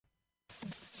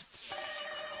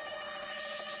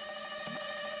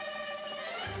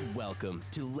Welcome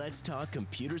to Let's Talk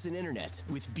Computers and Internet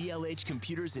with BLH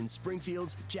Computers in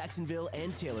Springfield, Jacksonville,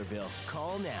 and Taylorville.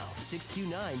 Call now,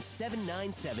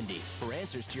 629-7970 for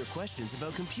answers to your questions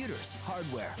about computers,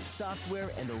 hardware,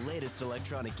 software, and the latest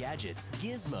electronic gadgets,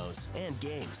 gizmos, and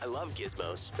games. I love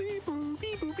gizmos. Beep boop,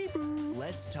 beep boop, beep boop.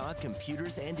 Let's Talk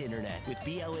Computers and Internet with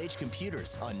BLH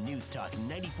Computers on News Talk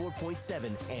 94.7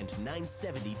 and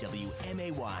 970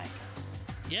 WMAY.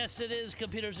 Yes, it is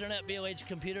Computers Internet, BLH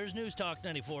Computers, News Talk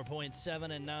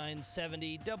 94.7 and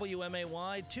 970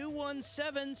 WMAY.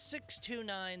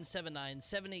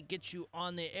 217-629-7970 gets you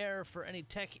on the air for any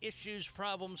tech issues,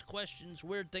 problems, questions,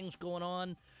 weird things going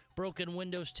on, broken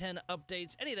Windows 10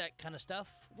 updates, any of that kind of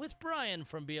stuff with Brian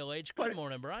from BLH. Good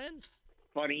morning, Brian.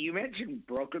 Funny you mentioned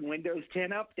broken Windows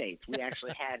 10 updates. We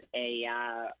actually had a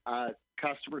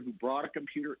customer who brought a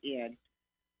computer in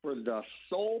for the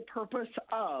sole purpose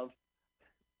of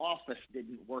Office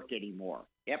didn't work anymore.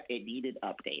 Yep, it needed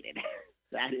updated.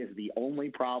 That is the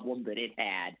only problem that it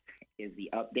had, is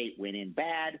the update went in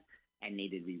bad and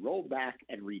needed to be rolled back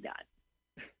and redone.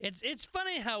 It's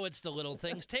funny how it's the little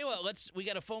things. Tell you what, we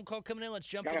got a phone call coming in. Let's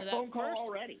jump into that first. Got a phone call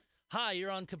already. Hi,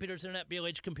 you're on Computers Internet,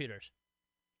 BLH Computers.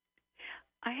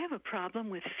 I have a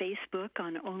problem with Facebook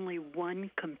on only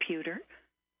one computer.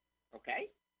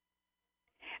 Okay.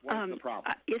 What's the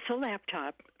problem? It's a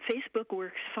laptop. Facebook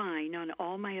works fine on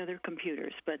all my other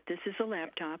computers, but this is a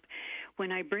laptop.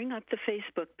 When I bring up the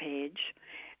Facebook page,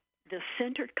 the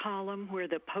centered column where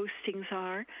the postings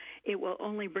are, it will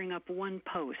only bring up one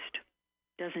post.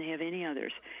 Doesn't have any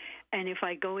others. And if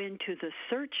I go into the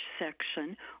search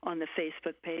section on the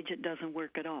Facebook page, it doesn't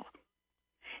work at all.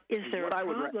 Is there a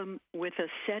problem with a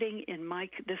setting in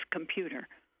this computer?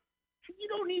 You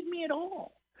don't need me at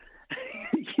all.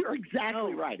 You're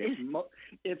exactly right.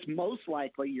 It's most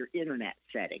likely your internet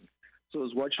settings. So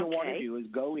what you'll want to do is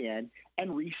go in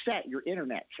and reset your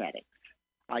internet settings.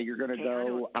 You're going to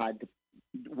go,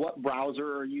 what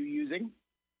browser are you using?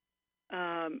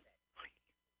 I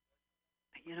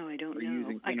don't know.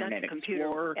 Using I got Internet the computer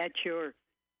Explorer? at your,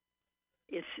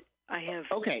 I have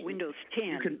Windows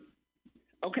 10.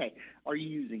 Okay. Are you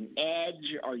using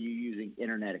Edge? Are you using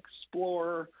Internet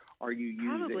Explorer? Are you using...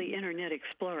 Probably Internet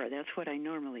Explorer. That's what I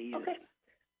normally use. Okay.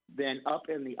 Then up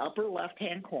in the upper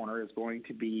left-hand corner is going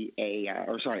to be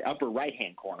upper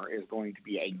right-hand corner is going to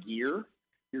be a gear.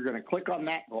 You're going to click on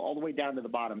that, go all the way down to the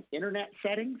bottom, Internet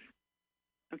Settings.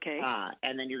 Okay.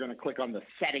 And then you're going to click on the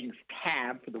Settings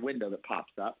tab for the window that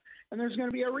pops up, and there's going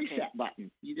to be a reset button.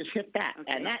 You just hit that,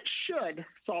 and that should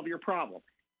solve your problem.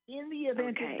 In the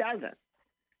event it doesn't.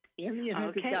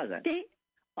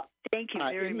 Thank you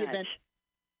very much.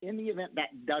 In the event that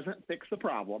doesn't fix the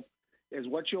problem, is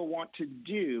what you'll want to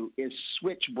do is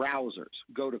switch browsers.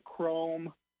 Go to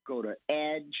Chrome, go to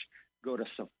Edge, go to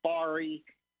Safari,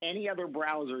 any other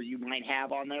browser you might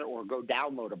have on there, or go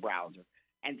download a browser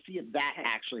and see if that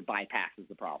actually bypasses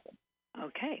the problem.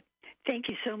 Okay. Thank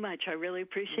you so much. I really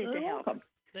appreciate the help. Welcome.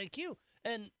 Thank you.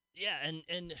 And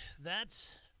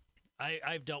that's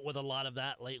I've dealt with a lot of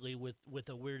that lately with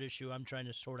a weird issue I'm trying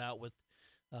to sort out with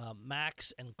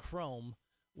Macs and Chrome,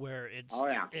 where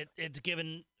it's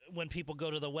given when people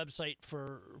go to the website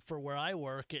for where I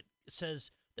work, it says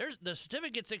the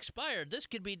certificate's expired. This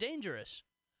could be dangerous.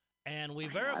 And we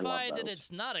verified that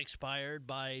it's not expired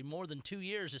by more than 2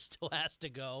 years. It still has to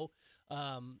go.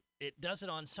 It does it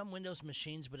on some Windows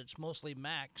machines, but it's mostly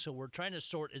Mac. So we're trying to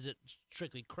sort, is it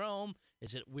strictly Chrome?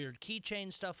 Is it weird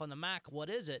keychain stuff on the Mac?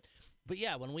 What is it? But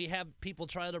yeah, when we have people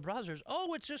try other browsers,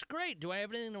 it's just great. Do I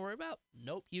have anything to worry about?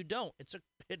 Nope, you don't.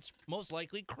 It's most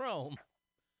likely Chrome.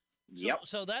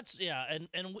 So that's, and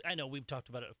I know we've talked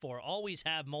about it before. Always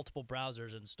have multiple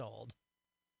browsers installed.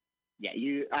 Yeah,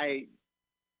 I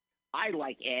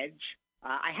like Edge.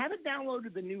 I haven't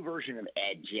downloaded the new version of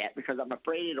Edge yet because I'm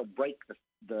afraid it'll break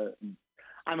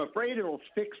I'm afraid it'll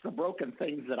fix the broken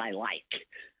things that I like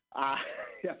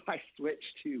if I switch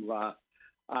to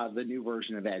the new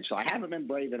version of Edge. So I haven't been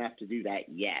brave enough to do that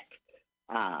yet.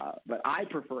 But I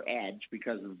prefer Edge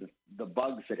because of the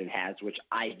bugs that it has, which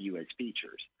I view as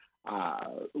features.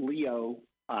 Leo,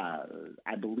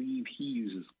 I believe he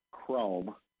uses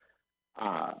Chrome.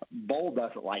 Bull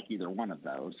doesn't like either one of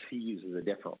those. He uses a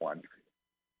different one.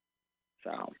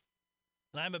 So,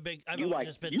 and you like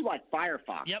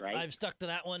Firefox, yep, right? I've stuck to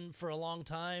that one for a long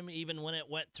time, even when it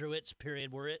went through its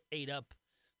period where it ate up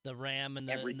the RAM and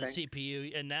the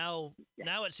CPU. And now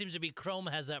it seems to be Chrome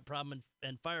has that problem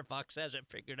and Firefox has it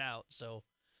figured out. So,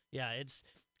 yeah, it's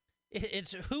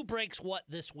who breaks what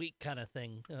this week kind of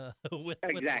thing. With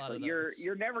a lot of those.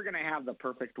 You're never going to have the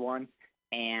perfect one,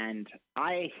 and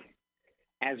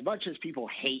as much as people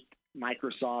hate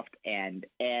Microsoft and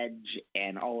Edge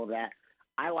and all of that.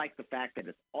 I like the fact that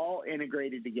it's all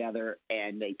integrated together,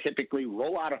 and they typically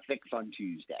roll out a fix on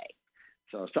Tuesday.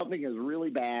 So if something is really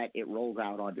bad, it rolls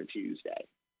out onto Tuesday.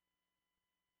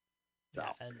 So.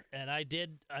 Yeah, and I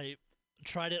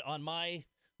tried it on my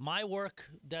work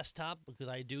desktop because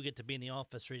I do get to be in the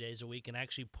office 3 days a week and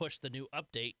actually push the new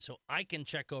update so I can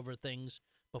check over things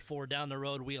before down the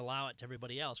road we allow it to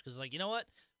everybody else. Because, like, you know what?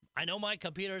 I know my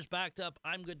computer's backed up.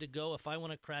 I'm good to go. If I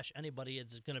want to crash anybody,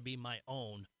 it's going to be my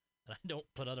own. And I don't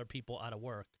put other people out of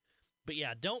work. But,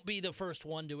 yeah, don't be the first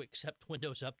one to accept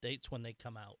Windows updates when they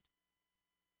come out.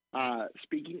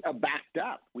 Speaking of backed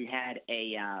up, we had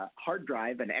a hard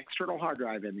drive, an external hard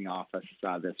drive in the office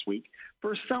this week.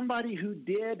 For somebody who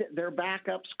did their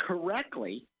backups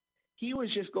correctly, he was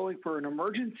just going for an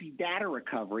emergency data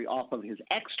recovery off of his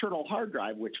external hard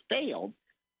drive, which failed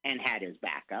and had his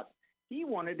backup. He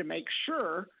wanted to make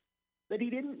sure that he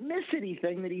didn't miss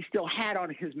anything that he still had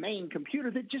on his main computer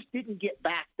that just didn't get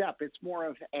backed up. It's more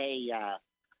of a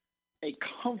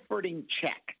comforting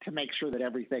check to make sure that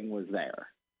everything was there.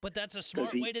 But that's a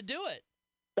smart way to do it.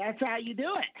 That's how you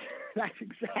do it. That's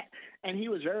exact. And he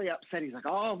was very upset. He's like,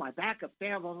 "Oh, my backup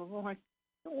failed." Blah, blah, blah. I'm like,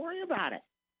 don't worry about it.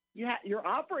 You're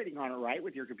operating on it right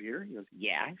with your computer. He goes,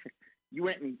 "Yeah." I said, "You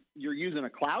went and you're using a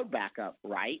cloud backup,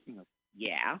 right?" He goes,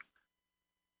 "Yeah."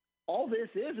 All this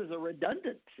is a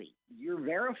redundancy. You're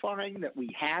verifying that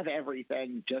we have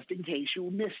everything just in case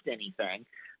you missed anything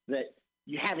that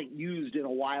you haven't used in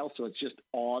a while, so it's just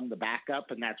on the backup,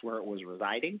 and that's where it was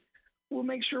residing. We'll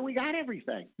make sure we got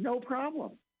everything. No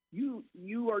problem.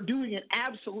 You are doing it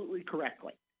absolutely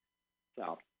correctly.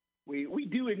 So we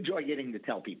do enjoy getting to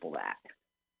tell people that.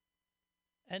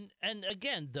 And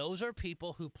again, those are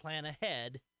people who plan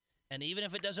ahead, and even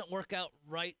if it doesn't work out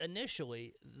right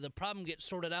initially, the problem gets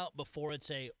sorted out before it's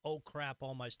oh crap,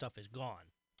 all my stuff is gone.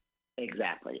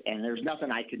 Exactly. And there's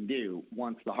nothing I can do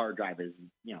once the hard drive is,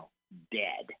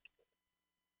 dead.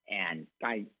 And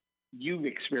you've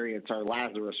experienced our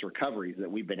Lazarus recoveries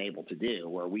that we've been able to do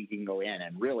where we can go in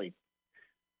and really,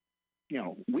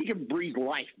 we can breathe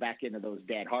life back into those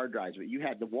dead hard drives. But you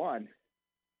had the one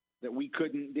that we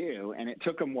couldn't do, and it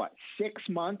took them, 6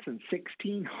 months and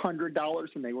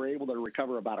 $1,600, and they were able to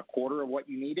recover about a quarter of what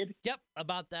you needed? Yep,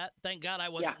 about that. Thank God I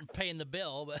wasn't paying the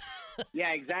bill. But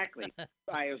yeah, exactly.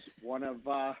 I was one of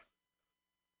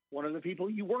the people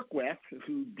you work with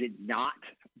who did not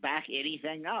back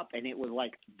anything up, and it was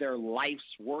like their life's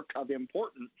work of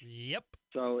importance. Yep.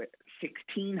 So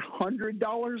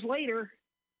 $1,600 later,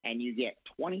 and you get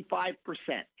 25%.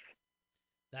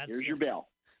 Here's your bill.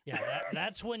 Yeah,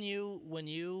 that's when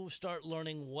you start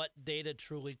learning what data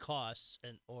truly costs,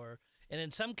 and in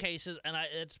some cases, and I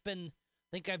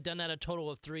think I've done that a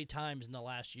total of 3 times in the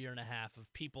last year and a half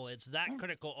of people. It's that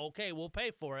critical. Okay, we'll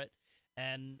pay for it,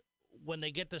 and when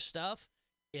they get the stuff,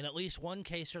 in at least one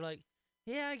case, they're like,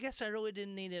 "Yeah, I guess I really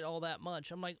didn't need it all that much."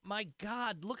 I'm like, "My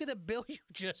God, look at the bill you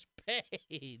just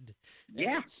paid."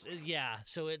 Yeah,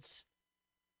 so it's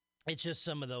just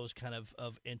some of those kind of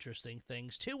interesting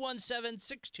things.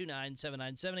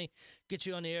 217-629-7970. Get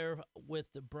you on the air with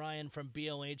Brian from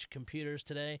BLH Computers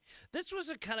today. This was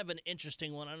a kind of an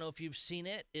interesting one. I don't know if you've seen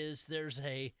it.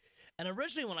 And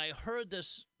originally when I heard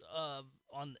this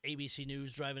on ABC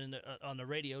News on the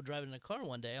radio, driving in the car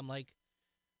one day, I'm like,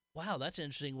 wow, that's an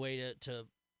interesting way to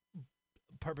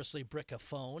purposely brick a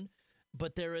phone.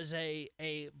 But there is a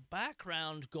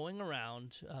background going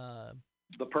around.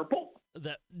 The purple?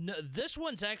 This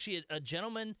one's actually a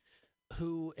gentleman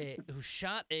who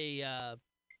shot a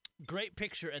great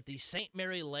picture at the St.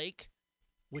 Mary Lake,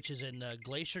 which is in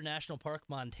Glacier National Park,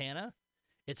 Montana.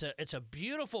 It's a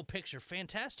beautiful picture,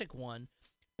 fantastic one,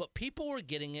 but people were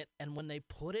getting it, and when they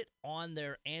put it on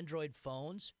their Android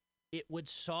phones, it would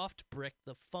soft brick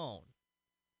the phone.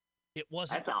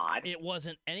 That's odd. It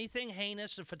wasn't anything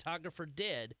heinous the photographer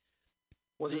did.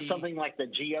 Was it something like the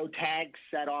geotag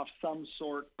set off some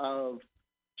sort of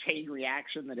chain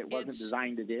reaction that it wasn't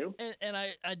designed to do? And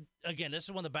I again, this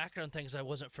is one of the background things I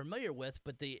wasn't familiar with,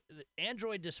 but the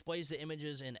Android displays the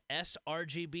images in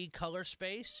sRGB color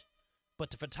space, but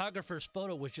the photographer's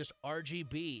photo was just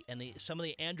RGB, and some of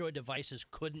the Android devices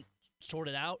couldn't sort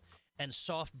it out and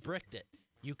soft bricked it.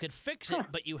 You could fix it,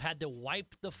 but you had to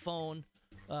wipe the phone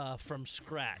from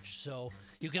scratch. So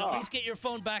you can at least get your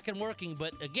phone back and working,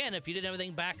 but again, if you didn't have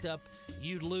everything backed up,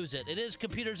 you'd lose it. It is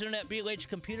Computers Internet, BLH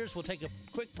Computers. We'll take a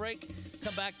quick break,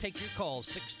 come back, take your calls,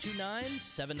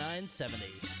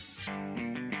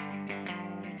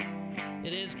 629-7970.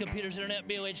 It is Computers Internet,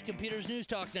 BOH Computers News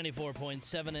Talk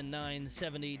 94.7 and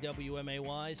 970 WMAY.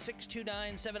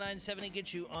 629-7970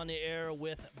 gets you on the air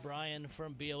with Brian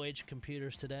from BOH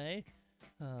Computers today.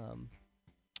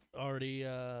 Already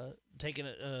taking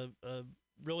a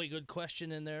really good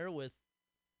question in there with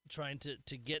trying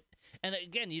to get, and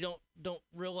again, you don't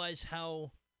realize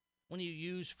how when you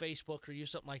use Facebook or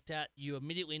use something like that, you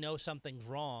immediately know something's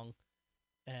wrong.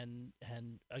 And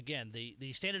again,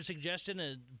 the standard suggestion,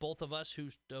 and both of us who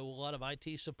do a lot of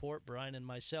IT support, Brian and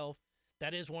myself,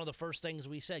 that is one of the first things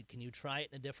we said. Can you try it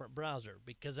in a different browser?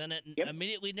 Because then it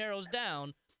immediately narrows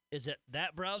down, is it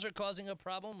that browser causing a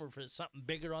problem, or if it's something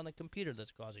bigger on the computer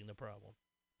that's causing the problem?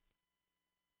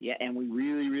 Yeah, and we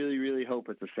really, really, really hope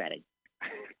it's a setting.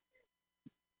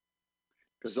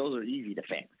 Because those are easy to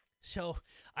fix. So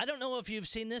I don't know if you've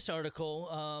seen this article,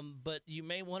 but you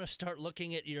may want to start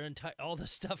looking at your all the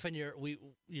stuff in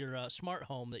your smart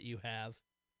home that you have.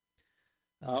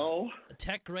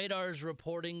 Tech Radar is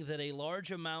reporting that a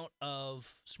large amount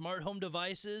of smart home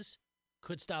devices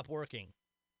could stop working.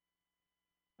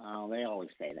 Oh, they always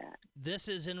say that. This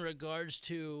is in regards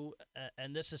to,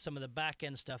 and this is some of the back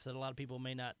end stuff that a lot of people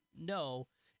may not know,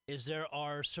 is there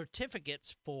are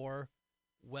certificates for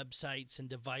websites and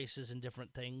devices and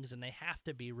different things, and they have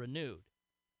to be renewed.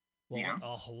 Well, yeah.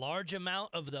 A large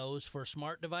amount of those for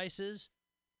smart devices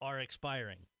are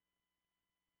expiring.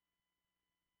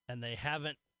 And they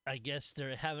haven't, I guess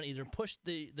they haven't either pushed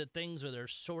the things, or they're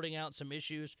sorting out some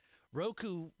issues.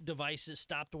 Roku devices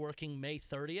stopped working May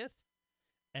 30th,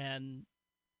 and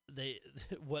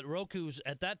what Roku's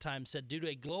at that time said, due to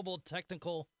a global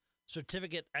technical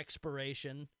certificate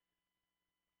expiration,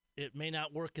 it may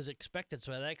not work as expected,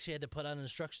 so I actually had to put out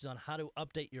instructions on how to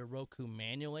update your Roku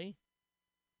manually.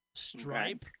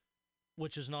 Stripe,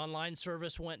 which is an online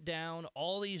service, went down.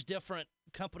 All these different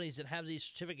companies that have these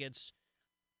certificates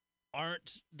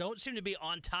don't seem to be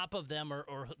on top of them,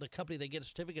 or the company they get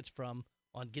certificates from,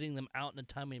 on getting them out in a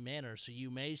timely manner. So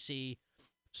you may see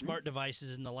smart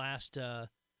devices in the last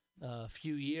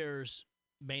few years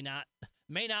may not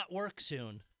work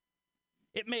soon.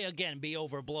 It may, again, be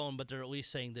overblown, but they're at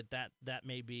least saying that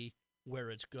may be where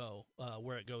it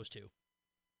goes to.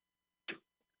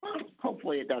 Well,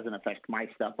 hopefully it doesn't affect my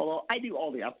stuff, although I do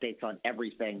all the updates on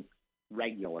everything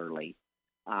regularly.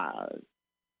 Not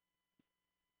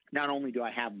only do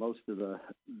I have most of the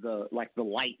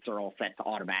lights are all set to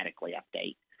automatically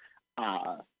update,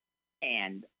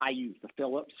 and I use the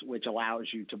Philips, which allows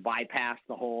you to bypass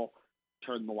the whole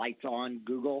turn the lights on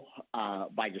Google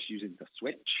by just using the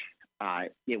switch.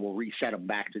 It will reset them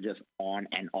back to just on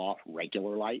and off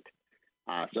regular light.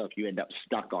 So if you end up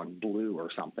stuck on blue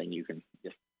or something, you can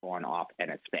just on off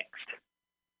and it's fixed.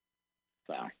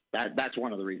 So that's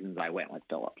one of the reasons I went with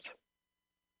Philips.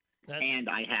 And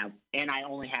I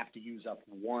only have to use up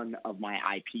one of my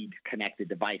IP connected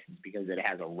devices because it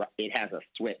has a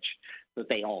switch that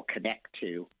they all connect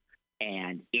to,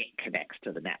 and it connects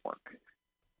to the network.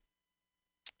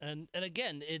 And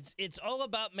again, it's all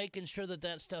about making sure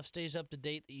that stuff stays up to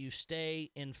date, that you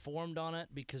stay informed on it,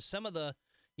 because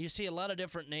you see a lot of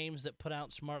different names that put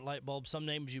out smart light bulbs, some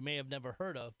names you may have never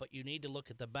heard of, but you need to look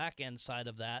at the back end side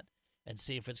of that and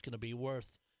see if it's going to be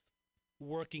worth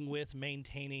working with,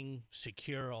 maintaining,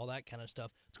 secure, all that kind of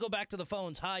stuff. Let's go back to the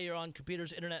phones. Hi, you're on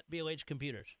Computers Internet, BOH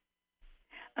Computers.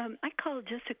 I called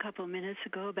just a couple of minutes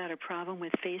ago about a problem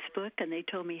with Facebook, and they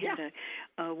told me how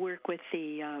to work with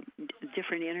the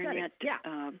different Internet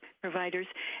providers.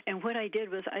 And what I did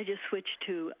was I just switched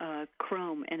to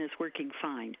Chrome, and it's working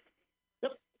fine.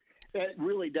 Yep. It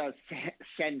really does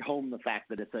send home the fact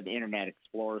that it's an Internet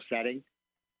Explorer setting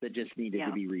that just needed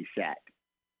to be reset.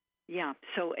 Yeah.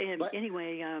 So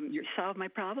anyway, you solved my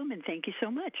problem, and thank you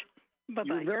so much.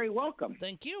 Bye-bye. You're very welcome.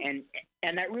 Thank you.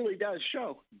 And that really does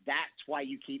show. That's why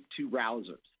you keep two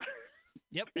browsers.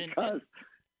 Yep.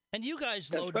 And you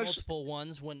guys load multiple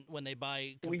ones when they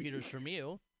buy computers from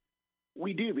you.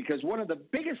 We do, because one of the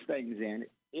biggest things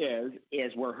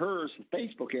is where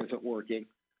Facebook isn't working.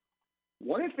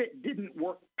 What if it didn't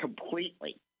work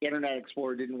completely? Internet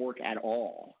Explorer didn't work at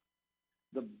all.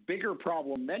 The bigger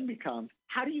problem then becomes,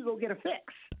 how do you go get a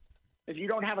fix? If you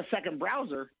don't have a second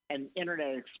browser and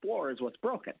Internet Explorer is what's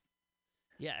broken.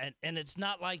 Yeah, and it's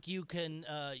not like you can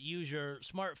use your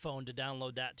smartphone to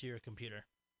download that to your computer.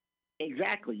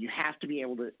 Exactly. You have to be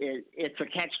able to. It's a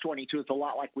catch-22. It's a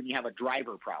lot like when you have a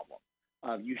driver problem.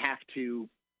 You have to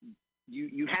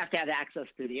have access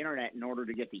to the internet in order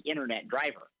to get the internet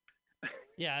driver.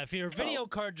 Yeah, if your video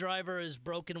card driver is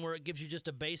broken where it gives you just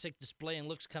a basic display and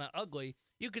looks kind of ugly,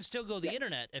 you can still go to the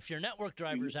internet. If your network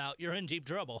driver's out, you're in deep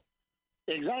trouble.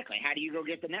 Exactly. How do you go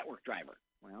get the network driver?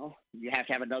 Well, you have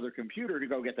to have another computer to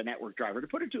go get the network driver, to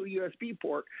put it to a USB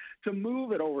port, to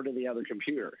move it over to the other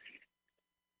computer.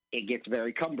 It gets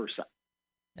very cumbersome.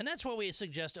 And that's why we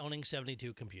suggest owning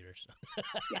 72 computers.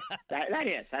 Yeah, that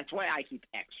is. That's why I keep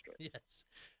extra. Yes.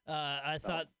 I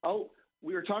thought...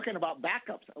 We were talking about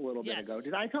backups a little bit ago.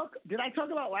 Did I talk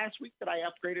about last week that I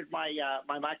upgraded my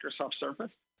my Microsoft Surface?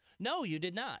 No, you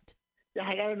did not. Yeah,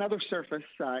 I got another Surface,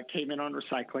 came in on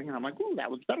recycling, and I'm like, ooh,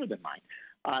 that was better than mine.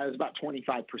 It was about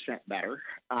 25% better.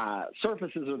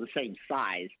 Surfaces are the same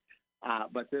size,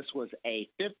 but this was a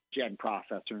 5th-gen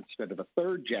processor instead of a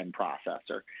 3rd-gen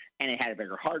processor, and it had a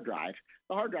bigger hard drive.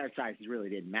 The hard drive sizes really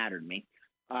didn't matter to me,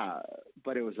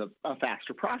 but it was a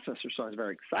faster processor, so I was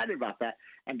very excited about that.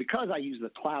 And because I use the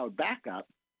cloud backup,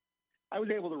 I was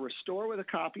able to restore with a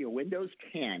copy of Windows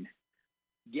 10,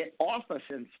 get Office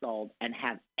installed, and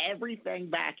have everything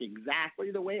back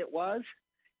exactly the way it was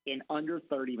in under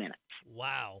 30 minutes.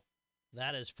 Wow.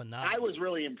 That is phenomenal. I was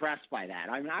really impressed by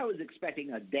that. I mean, I was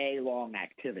expecting a day-long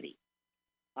activity.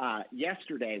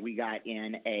 Yesterday, we got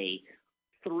in a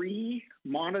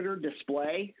 3-monitor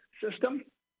display system.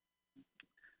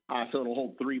 So it'll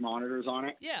hold 3 monitors on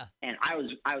it. Yeah. And I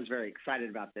was very excited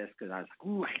about this because I was like,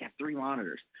 ooh, I got 3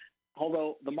 monitors.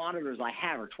 Although the monitors I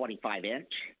have are 25-inch.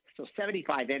 So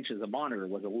 75 inches of monitor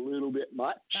was a little bit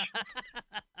much.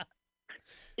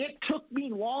 It took me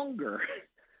longer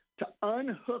to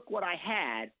unhook what I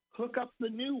had, hook up the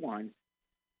new one,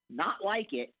 not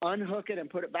like it, unhook it, and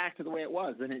put it back to the way it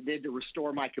was than it did to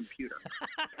restore my computer.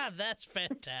 That's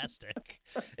fantastic.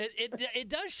 It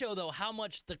does show, though, how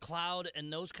much the cloud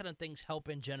and those kind of things help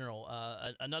in general.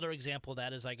 Another example of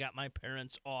that is I got my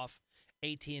parents off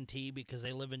AT&T because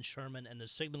they live in Sherman, and the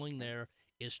signaling there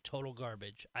is total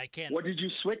garbage. I can't. What did you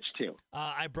switch to?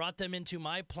 I brought them into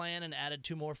my plan and added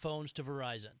 2 more phones to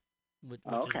Verizon, which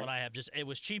is what I have. It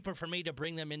was cheaper for me to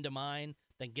bring them into mine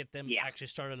than get them actually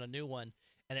started a new one.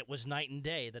 And it was night and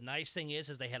day. The nice thing is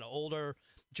they had older,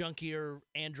 junkier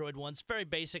Android ones, very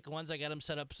basic ones. I got them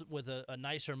set up with a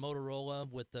nicer Motorola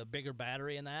with the bigger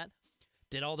battery and that.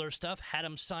 Did all their stuff, had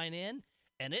them sign in,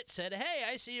 and it said, hey,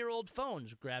 I see your old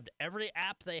phones. Grabbed every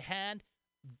app they had,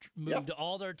 moved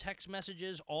all their text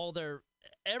messages, everything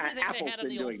Apple's they had on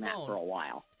the old been doing that for a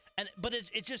while. But it's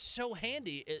just so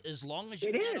handy. As long as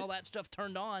you had all that stuff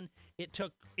turned on, it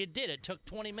took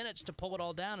 20 minutes to pull it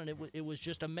all down, and it was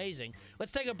just amazing.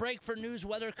 Let's take a break for news,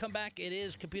 weather. Come back. It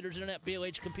is Computers Internet,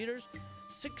 BLH Computers.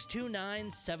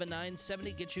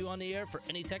 629-7970 gets you on the air for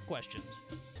any tech questions.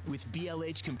 With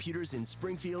BLH Computers in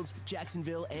Springfield,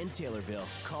 Jacksonville, and Taylorville.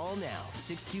 Call now,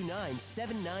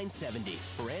 629-7970,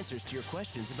 for answers to your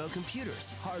questions about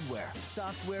computers, hardware,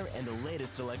 software, and the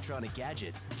latest electronic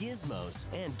gadgets, gizmos,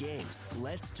 and games.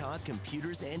 Let's talk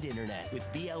computers and internet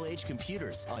with BLH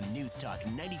Computers on News Talk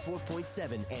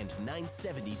 94.7 and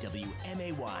 970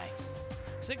 WMAY.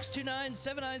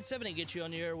 629-7970 gets you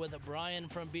on the air with Brian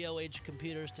from BLH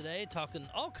Computers today, talking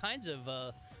all kinds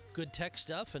of good tech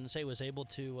stuff, and was able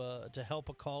to help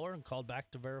a caller and called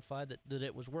back to verify that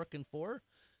it was working for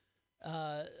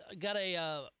her. Got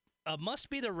a must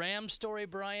be the RAM story,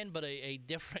 Brian, but a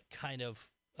different kind of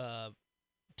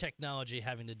technology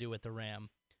having to do with the RAM.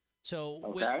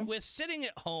 So with sitting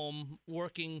at home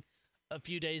working a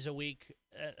few days a week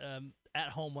at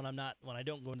home when I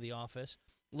don't go into the office,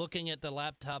 looking at the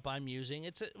laptop I'm using,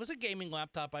 it was a gaming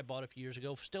laptop I bought a few years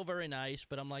ago, still very nice,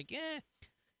 but I'm like,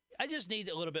 I just need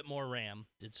a little bit more RAM.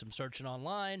 Did some searching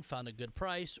online, found a good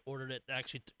price, ordered it.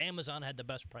 Actually, Amazon had the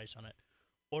best price on it.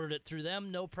 Ordered it through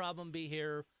them, no problem, be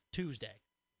here Tuesday.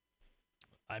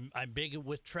 I'm big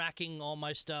with tracking all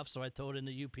my stuff, so I throw it in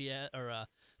the UPS or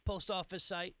post office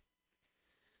site.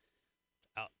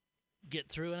 I'll get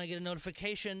through, and I get a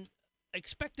notification,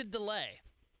 expected delay.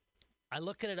 I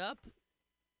look it up.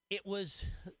 It was,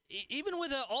 even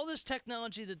with all this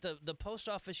technology that the post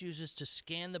office uses to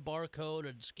scan the barcode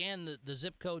or scan the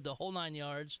zip code, the whole 9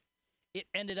 yards, it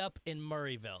ended up in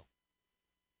Murrayville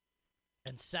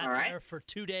and sat there for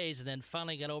 2 days and then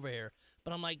finally got over here.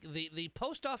 But I'm like, the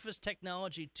post office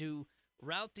technology to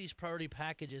route these priority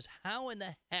packages, how in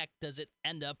the heck does it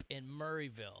end up in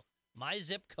Murrayville? My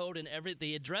zip code and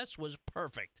the address was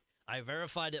perfect. I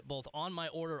verified it both on my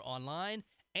order online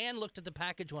and looked at the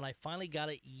package when I finally got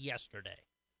it yesterday.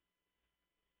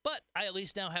 But I at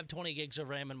least now have 20 gigs of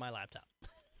RAM in my laptop.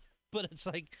 But it's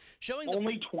like showing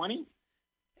only 20?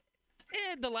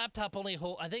 The laptop only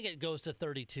I think it goes to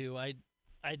 32. I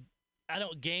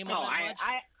don't game on it much.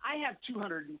 I have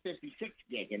 256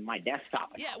 gig in my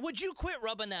desktop account. Yeah, would you quit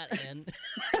rubbing that in?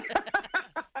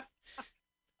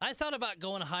 I thought about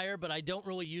going higher, but I don't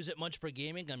really use it much for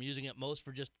gaming. I'm using it most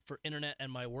for internet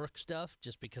and my work stuff,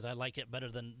 just because I like it better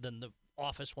than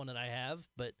office one that I have,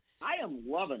 but I am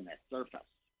loving this Surface.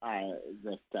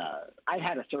 I've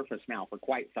had a Surface now for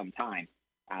quite some time,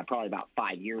 probably about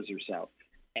 5 years or so,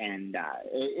 and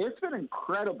it's been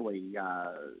incredibly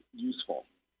useful.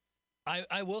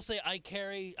 I will say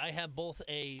I have both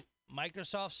a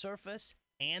Microsoft Surface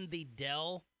and the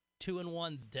Dell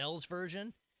 2-in-1 Dell's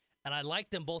version, and I like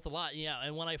them both a lot. Yeah,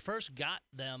 and when I first got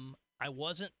them, I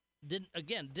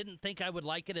didn't think I would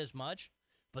like it as much,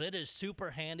 but it is super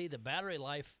handy. The battery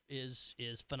life is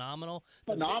phenomenal.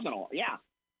 Yeah.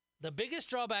 The biggest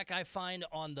drawback I find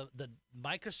on the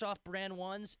Microsoft brand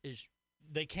ones is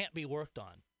they can't be worked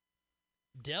on.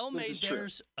 Dell made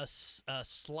theirs a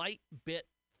slight bit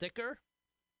thicker,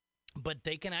 but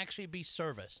they can actually be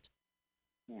serviced.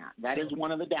 Yeah, that is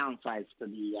one of the downsides to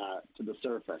the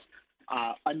Surface.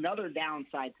 Another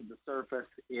downside to the Surface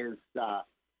is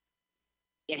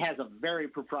it has a very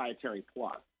proprietary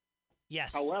plug.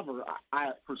 Yes. However,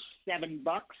 for $7,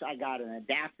 I got an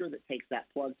adapter that takes that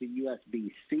plug to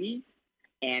USB-C,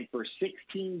 and for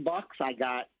 $16, I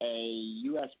got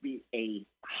a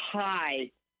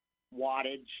high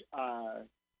wattage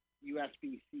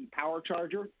USB-C power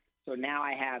charger. So now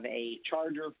I have a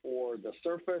charger for the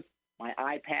Surface, my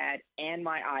iPad, and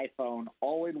my iPhone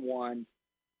all in one,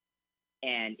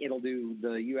 and it'll do the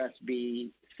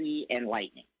USB-C and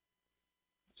Lightning.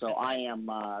 So I am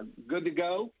good to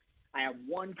go. I have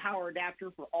one power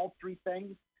adapter for all three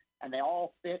things, and they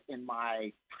all fit in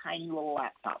my tiny little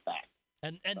laptop bag.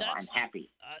 And so that's, I'm happy.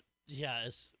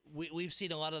 We've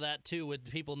seen a lot of that too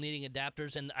with people needing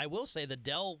adapters. And I will say the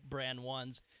Dell brand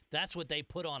ones, that's what they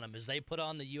put on them, is they put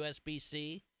on the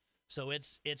USB-C. So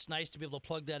it's nice to be able to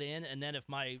plug that in. And then if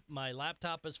my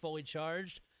laptop is fully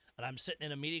charged and I'm sitting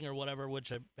in a meeting or whatever,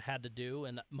 which I had to do,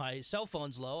 and my cell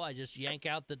phone's low, I just yank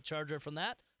out the charger from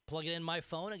that, plug it in my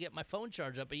phone, and get my phone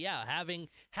charged up. But yeah,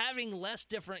 having less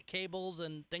different cables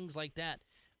and things like that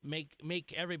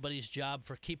make everybody's job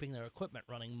for keeping their equipment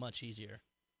running much easier.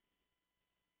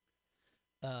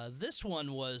 This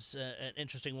one was an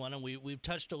interesting one, and we've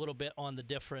touched a little bit on the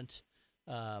different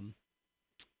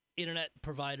internet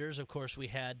providers. Of course, we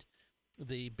had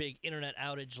the big internet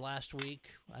outage last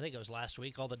week. I think it was last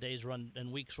week. All the days run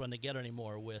and weeks run together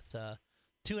anymore with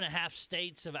 2.5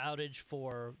 states of outage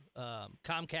for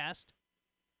Comcast.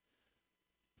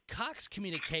 Cox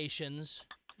Communications,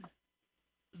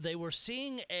 they were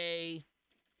seeing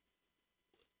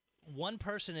one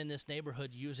person in this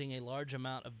neighborhood using a large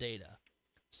amount of data.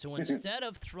 So instead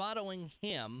of throttling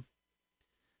him,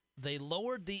 they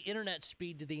lowered the internet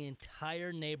speed to the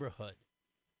entire neighborhood.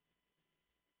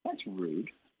 That's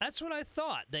rude. That's what I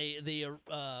thought.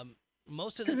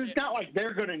 Most of this. Because it's not like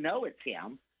they're going to know it's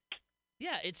him.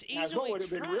 Yeah, it's easily what would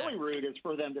have been really tracked. rude is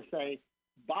for them to say,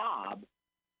 Bob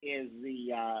is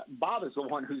the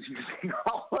one who's using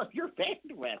all of your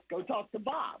bandwidth. Go talk to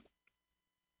Bob.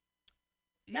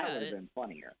 That would have been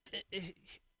funnier.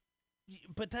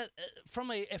 But that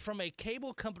from a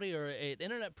cable company or an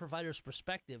internet provider's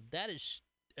perspective, that is,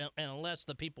 and unless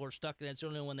the people are stuck, and it's the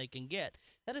only one they can get,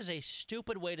 that is a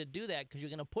stupid way to do that because you're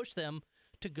going to push them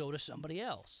to go to somebody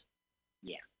else.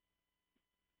 Yeah.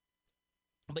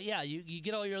 But yeah, you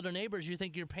get all your other neighbors, you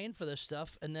think you're paying for this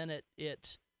stuff, and then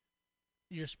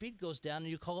your speed goes down,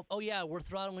 and you call up, oh yeah, we're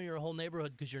throttling your whole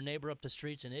neighborhood because your neighbor up the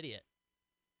street's an idiot.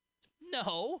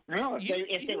 No. No,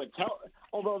 if they would tell,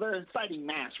 although they're inciting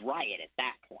mass riot at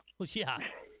that point. Well, yeah,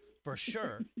 for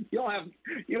sure. You'll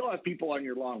have people on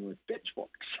your lawn with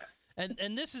pitchforks.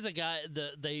 And this is a guy,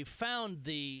 they found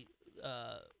the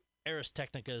Ars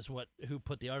Technica is who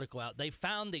put the article out. They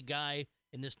found the guy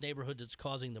in this neighborhood that's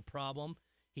causing the problem.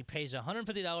 He pays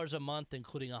 $150 a month,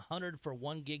 including $100 for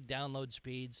 1 gig download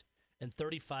speeds and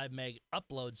 35 meg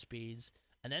upload speeds,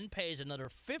 and then pays another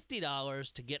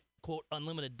 $50 to get, quote,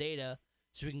 unlimited data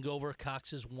so we can go over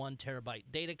Cox's 1 terabyte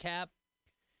data cap.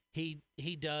 He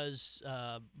does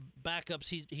backups.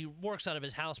 He works out of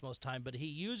his house most time, but he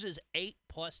uses 8+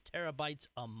 terabytes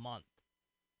a month.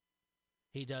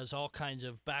 He does all kinds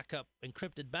of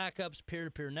encrypted backups,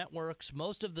 peer-to-peer networks.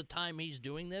 Most of the time he's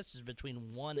doing this is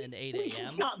between 1 and 8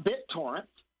 a.m. It's not BitTorrent.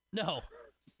 No.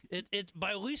 It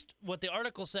by at least what the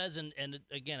article says, and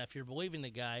again, if you're believing the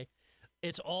guy,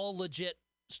 it's all legit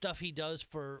stuff he does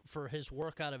for his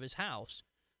work out of his house.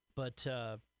 But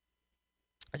I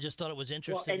just thought it was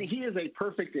interesting. Well, and he is a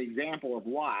perfect example of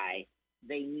why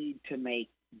they need to make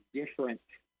different.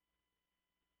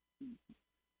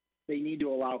 They need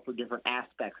to allow for different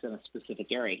aspects in a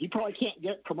specific area. He probably can't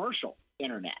get commercial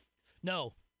internet.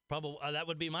 No, probably that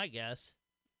would be my guess.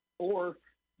 Or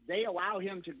they allow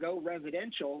him to go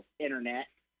residential internet,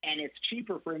 And it's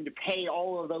cheaper for him to pay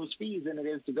all of those fees than it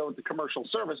is to go with the commercial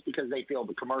service because they feel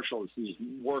the commercial is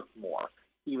worth more,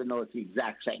 even though it's the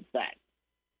exact same thing.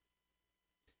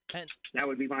 And that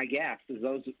would be my guess. Is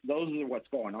those are what's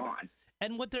going on.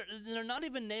 And what they're not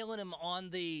even nailing him on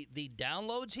the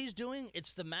downloads he's doing.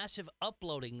 It's the massive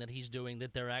uploading that he's doing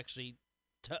that they're actually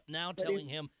now telling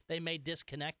him they may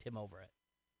disconnect him over it.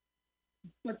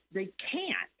 But they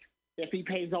can't if he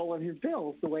pays all of his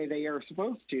bills the way they are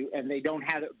supposed to, and they don't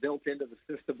have it built into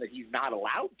the system that he's not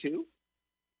allowed to.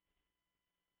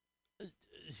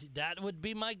 That would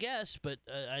be my guess, but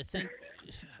I think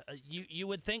you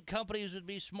would think companies would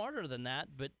be smarter than that,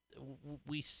 but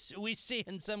we see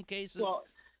in some cases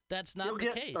that's not the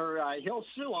case. Or he'll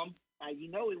sue them.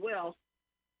 You know he will.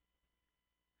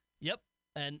 Yep,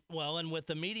 and with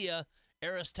the media,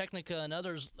 Ars Technica and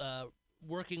others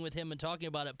working with him and talking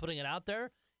about it, putting it out there,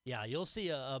 yeah, you'll see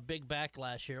a big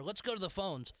backlash here. Let's go to the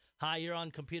phones. Hi, you're on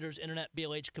Computers, Internet,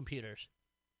 BLH Computers.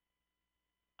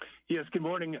 Yes, good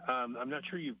morning. I'm not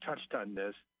sure you've touched on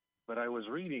this, but I was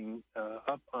reading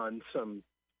up on some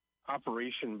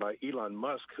operation by Elon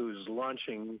Musk, who's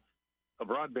launching a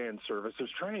broadband service. He's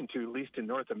trying to, at least in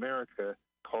North America,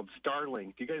 called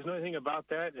Starlink. Do you guys know anything about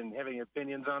that and have any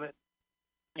opinions on it?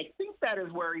 I think that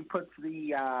is where he puts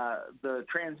the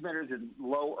transmitters in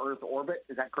low Earth orbit.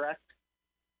 Is that correct?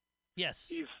 Yes.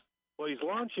 He's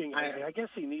launching. I guess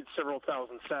he needs several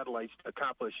thousand satellites to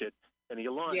accomplish it, and he's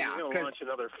going to launch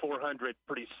another 400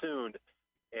 pretty soon,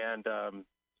 and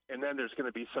then there's going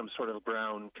to be some sort of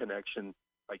ground connection,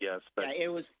 I guess. But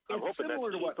I'm hoping that's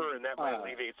cheaper, and that might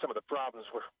alleviate some of the problems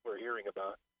we're hearing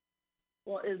about.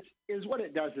 Well, is what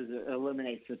it does is it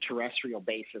eliminates the terrestrial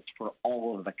basis for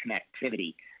all of the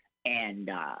connectivity, and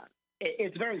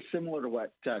it's very similar to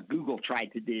what Google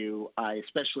tried to do,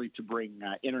 especially to bring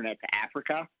internet to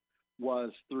Africa,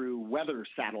 was through weather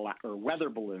satellite or weather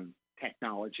balloon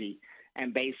technology,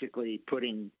 and basically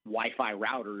putting Wi-Fi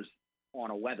routers on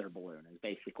a weather balloon is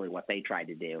basically what they tried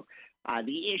to do.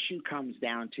 The issue comes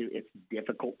down to it's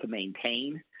difficult to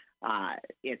maintain.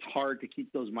 It's hard to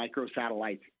keep those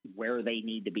microsatellites where they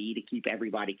need to be to keep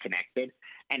everybody connected,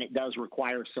 and it does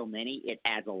require so many. It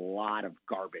adds a lot of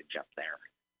garbage up there.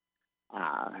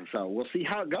 So we'll see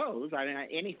how it goes. I mean,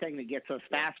 anything that gets us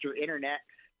faster internet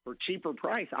for cheaper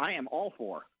price, I am all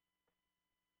for.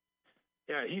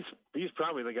 Yeah, he's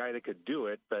probably the guy that could do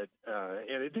it, but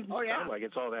and it didn't sound like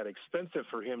it's all that expensive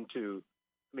for him to.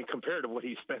 I mean, compared to what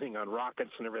he's spending on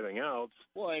rockets and everything else.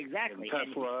 Well, exactly. And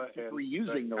Tesla and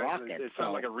reusing the rockets. It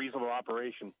sounds like a reasonable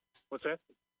operation. What's that?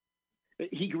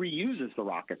 He reuses the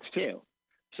rockets too,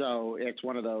 so it's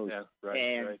one of those. Yeah,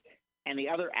 right. And the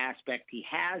other aspect he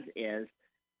has is,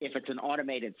 if it's an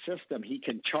automated system, he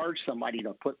can charge somebody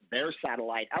to put their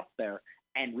satellite up there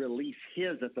and release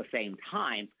his at the same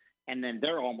time, and then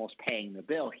they're almost paying the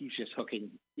bill. He's just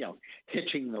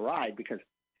hitching the ride because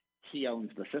he owns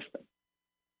the system.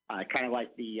 Kind of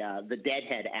like the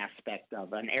deadhead aspect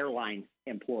of an airline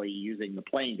employee using the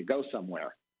plane to go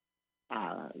somewhere.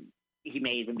 He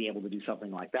may even be able to do something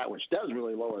like that, which does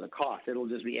really lower the cost. It'll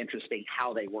just be interesting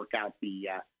how they work out the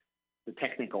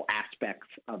technical aspects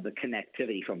of the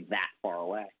connectivity from that far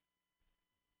away.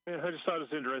 Yeah, I just thought it was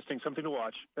interesting, something to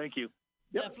watch. Thank you.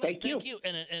 Yep, thank you.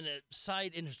 And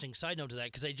a interesting side note to that,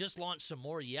 because they just launched some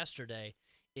more yesterday,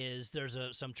 is there's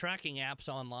some tracking apps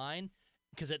online,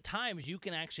 because at times you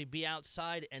can actually be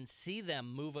outside and see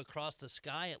them move across the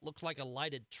sky. It looks like a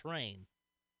lighted train.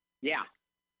 Yeah.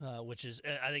 Which is,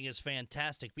 I think, is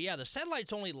fantastic. But yeah, the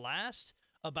satellites only last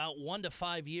about 1 to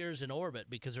 5 years in orbit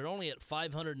because they're only at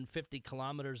 550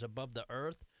 kilometers above the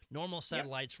Earth. Normal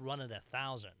satellites run at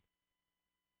 1,000.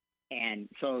 And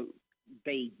so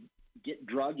they get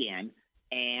drug in,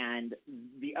 and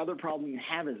the other problem you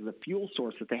have is the fuel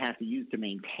source that they have to use to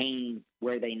maintain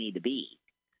where they need to be.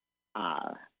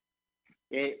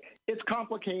 It's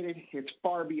complicated. It's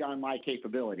far beyond my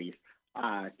capabilities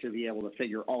to be able to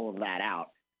figure all of that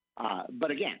out. But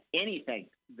again, anything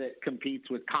that competes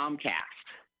with Comcast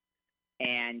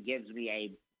and gives me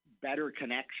a better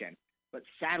connection, but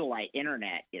satellite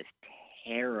internet is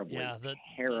terribly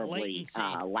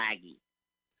laggy.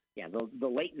 Yeah, the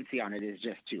latency on it is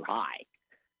just too high.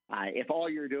 If all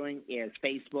you're doing is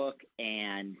Facebook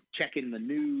and checking the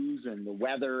news and the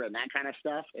weather and that kind of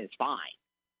stuff, it's fine.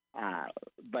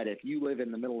 But if you live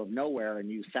in the middle of nowhere and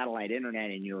use satellite internet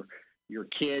and your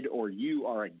kid or you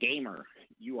are a gamer,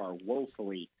 you are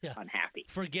woefully unhappy.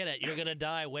 Forget it. You're going to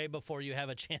die way before you have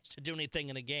a chance to do anything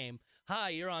in a game. Hi,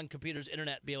 you're on Computers,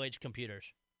 Internet, BLH Computers.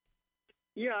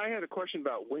 Yeah, I had a question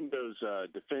about Windows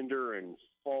Defender and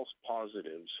false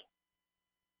positives.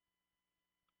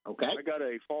 Okay. I got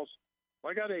a false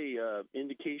I got a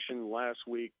indication last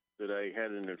week that I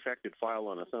had an infected file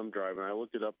on a thumb drive, and I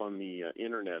looked it up on the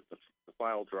internet, the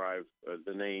file drive,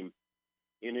 the name,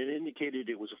 and it indicated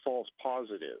it was a false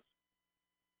positive.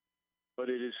 But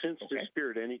it has since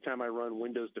disappeared. Anytime I run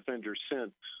Windows Defender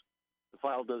since, the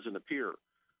file doesn't appear.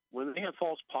 When they have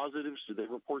false positives, do they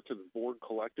report to the board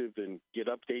collective and get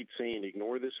updates saying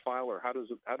ignore this file, or how do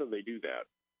they do that?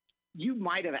 You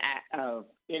might have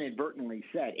inadvertently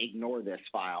said ignore this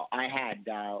file. I had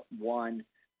one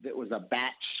that was a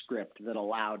batch script that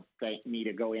allowed me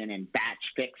to go in and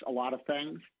batch fix a lot of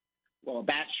things. Well, a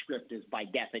batch script is by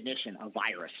definition a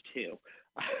virus too,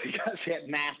 because it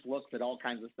mass looks at all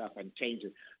kinds of stuff and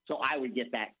changes. So I would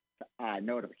get that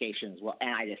notification as well,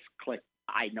 and I just click,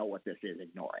 I know what this is,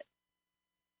 ignore it.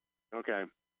 Okay.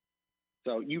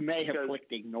 So you may have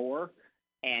clicked ignore,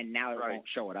 and now it won't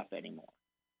show it up anymore.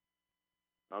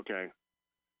 Okay.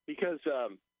 Because, I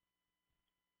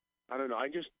don't know,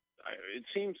 it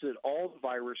seems that all the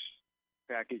virus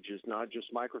packages, not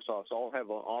just Microsoft's, all have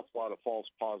an awful lot of false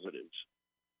positives.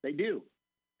 They do,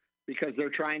 because they're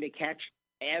trying to catch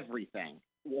everything.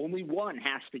 Only one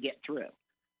has to get through.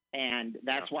 And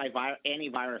that's why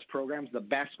antivirus programs, the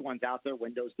best ones out there,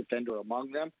 Windows Defender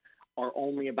among them, are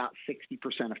only about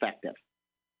 60% effective.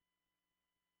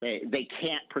 They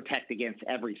can't protect against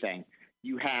everything.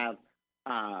 You have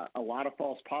a lot of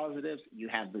false positives. You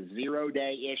have the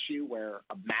 0-day issue where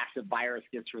a massive virus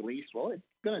gets released. Well, it's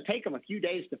going to take them a few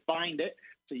days to find it.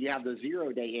 So you have the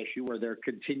 0-day issue where they're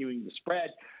continuing to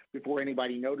spread before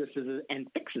anybody notices it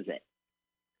and fixes it.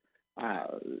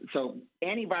 So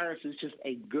antivirus is just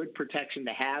a good protection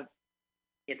to have.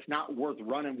 It's not worth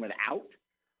running without.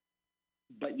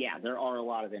 But, yeah, there are a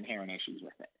lot of inherent issues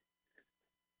with it.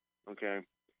 Okay.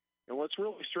 And what's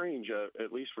really strange,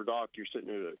 at least for Doc, you're sitting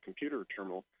at a computer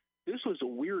terminal, this was a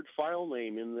weird file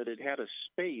name in that it had a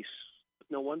space with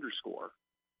no underscore.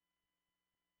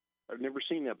 I've never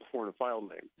seen that before in a file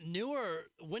name. Newer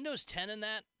Windows 10 in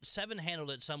that, 7 handled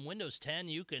it some. Windows 10,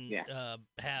 you can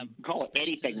have... You can call it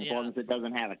anything as long as it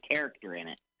doesn't have a character in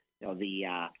it. You know, you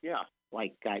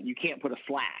can't put a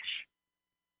slash.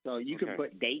 So you can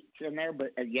put dates in there,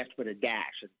 but you have to put a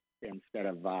dash instead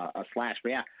of a slash.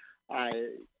 But, yeah,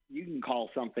 you can call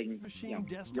something,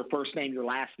 your first name, your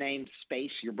last name,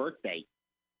 space, your birth date,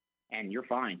 and you're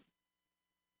fine.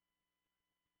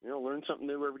 Learn something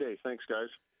new every day. Thanks, guys.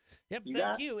 Yep,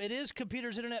 thank you. It is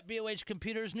Computers Internet, BOH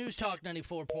Computers, News Talk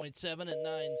 94.7 at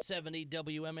 970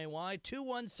 WMAY,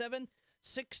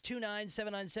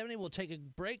 217-629-7970. We'll take a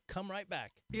break, come right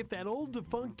back. If that old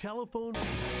defunct telephone...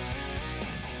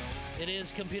 It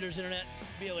is Computers Internet,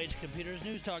 BOH Computers,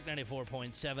 News Talk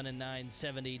 94.7 and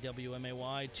 970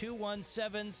 WMAY,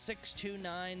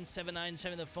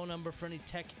 217-629-7970, the phone number for any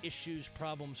tech issues,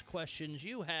 problems, questions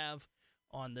you have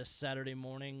on this Saturday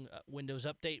morning. Windows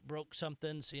Update broke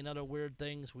something, seeing other weird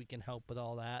things, we can help with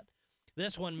all that.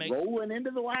 This one makes... Rolling into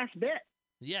the last bit.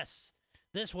 Yes.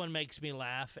 This one makes me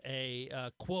laugh. A,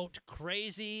 quote,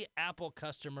 crazy Apple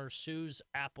customer sues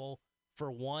Apple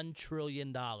for $1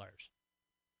 trillion.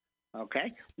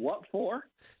 Okay. What for?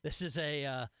 This is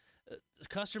a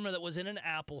customer that was in an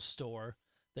Apple store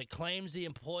that claims the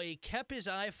employee kept his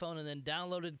iPhone and then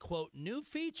downloaded, quote, new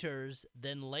features,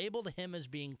 then labeled him as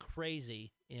being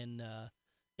crazy in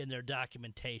their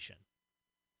documentation.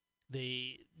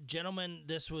 The gentleman,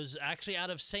 this was actually out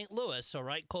of St. Louis, so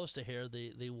right close to here.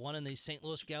 The one in the St.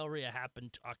 Louis Galleria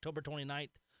happened October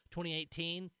 29th,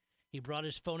 2018. He brought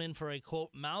his phone in for a, quote,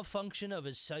 malfunction of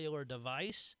his cellular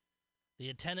device. The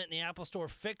attendant in the Apple store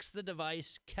fixed the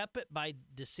device, kept it by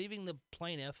deceiving the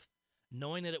plaintiff,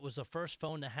 knowing that it was the first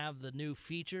phone to have the new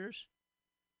features.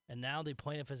 And now the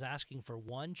plaintiff is asking for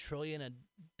 $1 trillion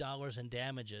in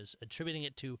damages, attributing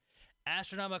it to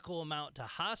astronomical amount to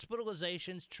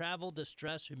hospitalizations, travel,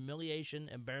 distress, humiliation,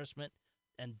 embarrassment,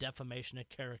 and defamation of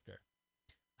character.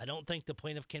 I don't think the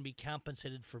plaintiff can be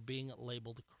compensated for being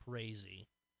labeled crazy.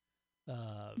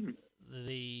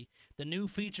 The new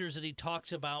features that he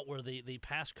talks about were the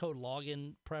passcode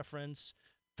login preference,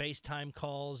 FaceTime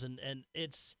calls, and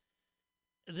it's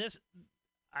this.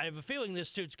 I have a feeling this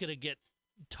suit's going to get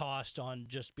tossed on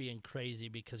just being crazy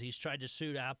because he's tried to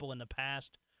sue Apple in the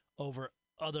past over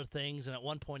other things, and at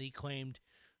one point he claimed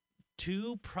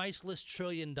 $2 priceless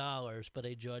trillion, but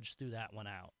a judge threw that one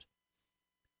out.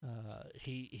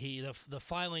 The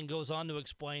filing goes on to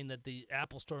explain that the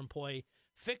Apple Store employee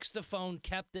fixed the phone,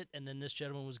 kept it, and then this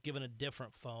gentleman was given a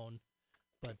different phone.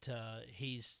 But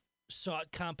he's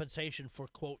sought compensation for,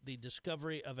 quote, the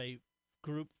discovery of a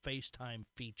group FaceTime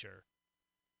feature.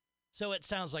 So it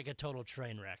sounds like a total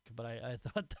train wreck, but I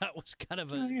thought that was kind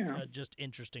of a just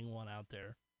interesting one out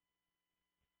there.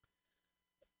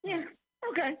 Yeah.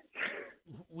 Okay.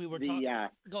 We were talking.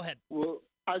 Go ahead. Well,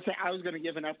 I was going to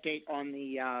give an update on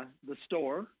the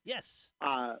store. Yes.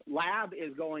 Lab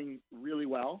is going really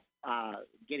well.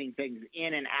 Getting things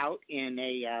in and out in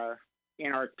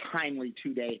our timely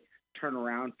 2-day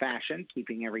turnaround fashion,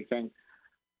 keeping everything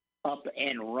up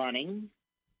and running,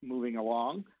 moving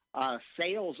along.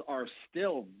 Sales are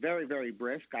still very, very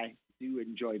brisk. I do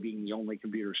enjoy being the only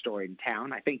computer store in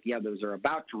town. I think the others are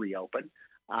about to reopen,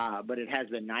 but it has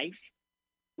been nice.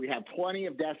 We have plenty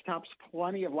of desktops,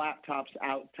 plenty of laptops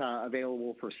out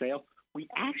available for sale. We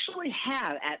actually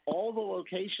have at all the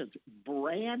locations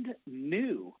brand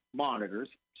new monitors,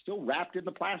 still wrapped in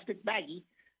the plastic baggie.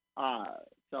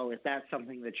 So if that's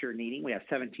something that you're needing, we have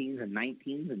 17s and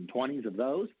 19s and 20s of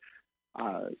those.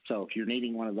 So if you're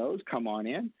needing one of those, come on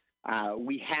in.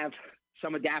 We have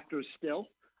some adapters still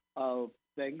of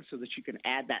things so that you can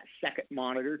add that second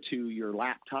monitor to your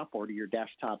laptop or to your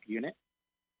desktop unit.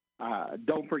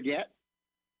 Don't forget,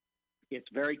 it's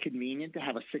very convenient to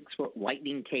have a 6-foot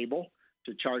lightning cable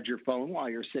to charge your phone while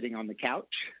you're sitting on the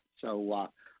couch. So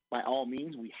by all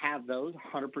means, we have those.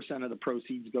 100% of the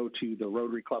proceeds go to the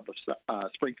Rotary Club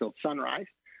of Springfield Sunrise,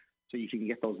 so you can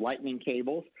get those lightning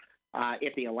cables.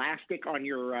 If the elastic on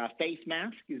your face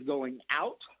mask is going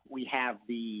out, we have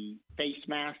the face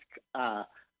mask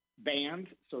band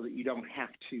so that you don't have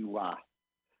to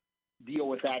deal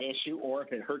with that issue. Or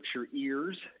if it hurts your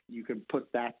ears, you can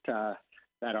put that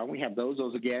on. We have those.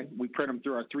 Those, again, we print them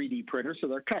through our 3D printer, so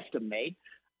they're custom made.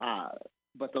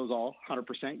 But those all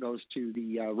 100% goes to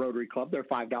the Rotary Club. They're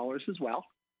 $5 as well.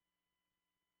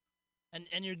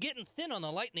 And you're getting thin on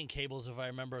the lightning cables, if I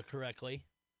remember correctly.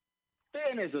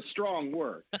 Thin is a strong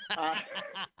word.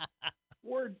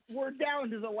 We're down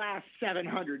to the last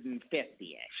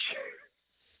 750-ish.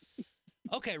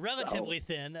 Okay, relatively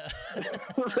thin.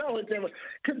 Relatively,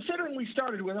 considering we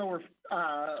started with over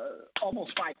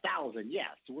almost 5,000. Yes,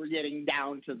 we're getting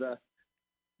down to the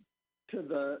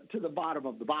bottom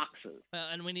of the boxes.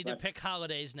 And we need to pick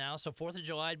holidays now. So 4th of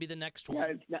July would be the next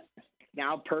one. Yeah, it's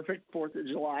now perfect 4th of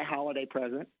July holiday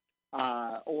present.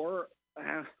 Or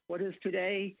what is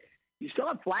today? You still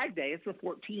have Flag Day. It's the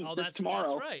 14th. Oh, that's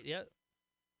tomorrow. That's right. Yeah.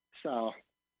 So,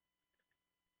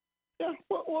 yeah,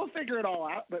 we'll figure it all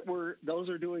out. But those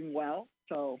are doing well.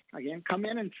 So again, come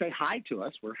in and say hi to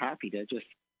us. We're happy to just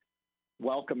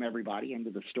welcome everybody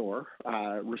into the store.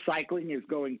 Recycling is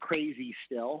going crazy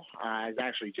still. I was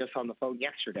actually just on the phone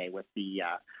yesterday with the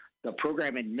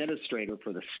program administrator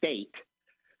for the state,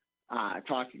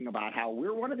 talking about how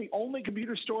we're one of the only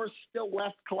computer stores still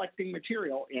left collecting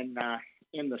material in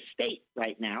the state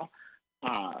right now.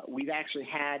 We've actually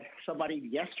had somebody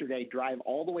yesterday drive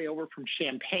all the way over from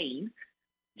Champaign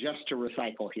just to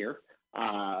recycle here.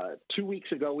 2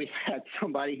 weeks ago, we had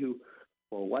somebody who,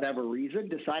 for whatever reason,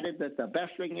 decided that the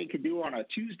best thing they could do on a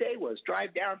Tuesday was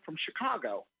drive down from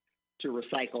Chicago to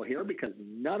recycle here because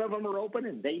none of them are open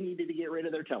and they needed to get rid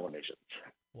of their televisions.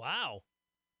 Wow.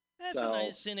 That's a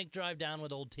nice scenic drive down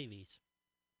with old TVs.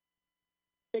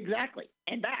 Exactly.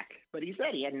 And back. But he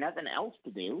said he had nothing else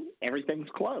to do. Everything's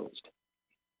closed.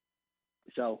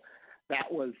 So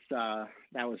that was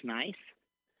nice.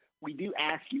 We do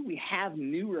ask you, we have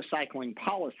new recycling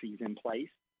policies in place.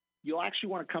 You'll actually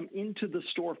want to come into the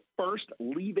store first,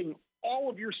 leaving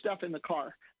all of your stuff in the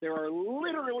car. There are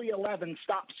literally 11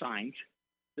 stop signs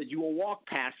that you will walk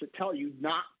past that tell you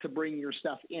not to bring your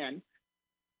stuff in.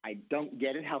 I don't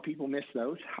get it, how people miss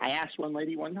those. I asked one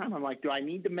lady one time, I'm like, do I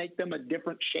need to make them a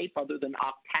different shape other than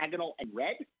octagonal and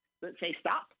red that say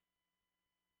stop?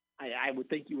 I would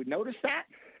think you would notice that.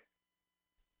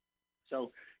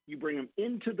 So you bring them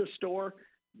into the store,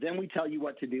 then we tell you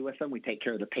what to do with them. We take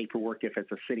care of the paperwork if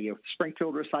it's a City of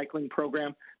Springfield recycling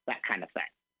program, that kind of thing.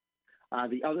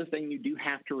 The other thing you do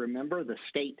have to remember, the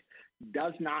state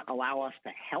does not allow us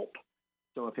to help.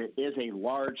 So if it is a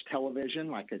large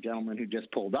television, like a gentleman who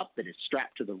just pulled up, that is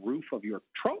strapped to the roof of your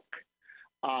trunk,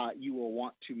 you will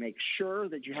want to make sure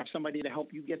that you have somebody to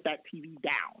help you get that TV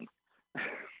down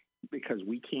because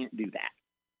we can't do that.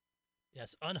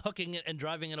 Yes, unhooking it and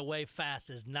driving it away fast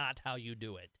is not how you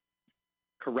do it.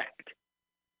 Correct.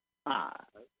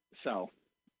 So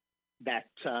that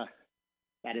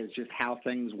is just how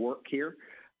things work here.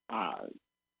 A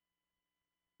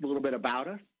little bit about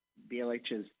us.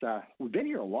 BLH is, we've been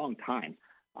here a long time.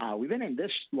 We've been in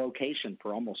this location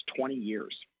for almost 20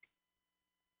 years.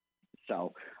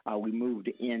 So we moved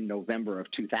in November of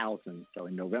 2000. So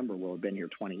in November, we'll have been here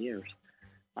 20 years.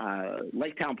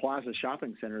 Lake Town Plaza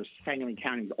Shopping Center is Sangamon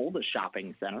County's oldest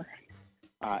shopping center.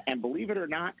 And believe it or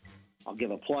not, I'll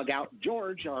give a plug out.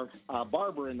 George, our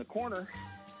barber in the corner,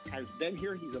 has been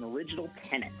here. He's an original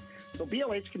tenant. So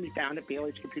BLH can be found at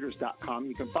blhcomputers.com.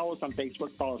 You can follow us on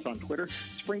Facebook, follow us on Twitter.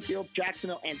 Springfield,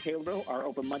 Jacksonville, and Taylorville are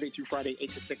open Monday through Friday,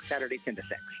 8 to 6, Saturday, 10 to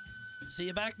 6. See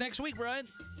you back next week, Brian.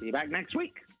 See you back next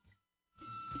week.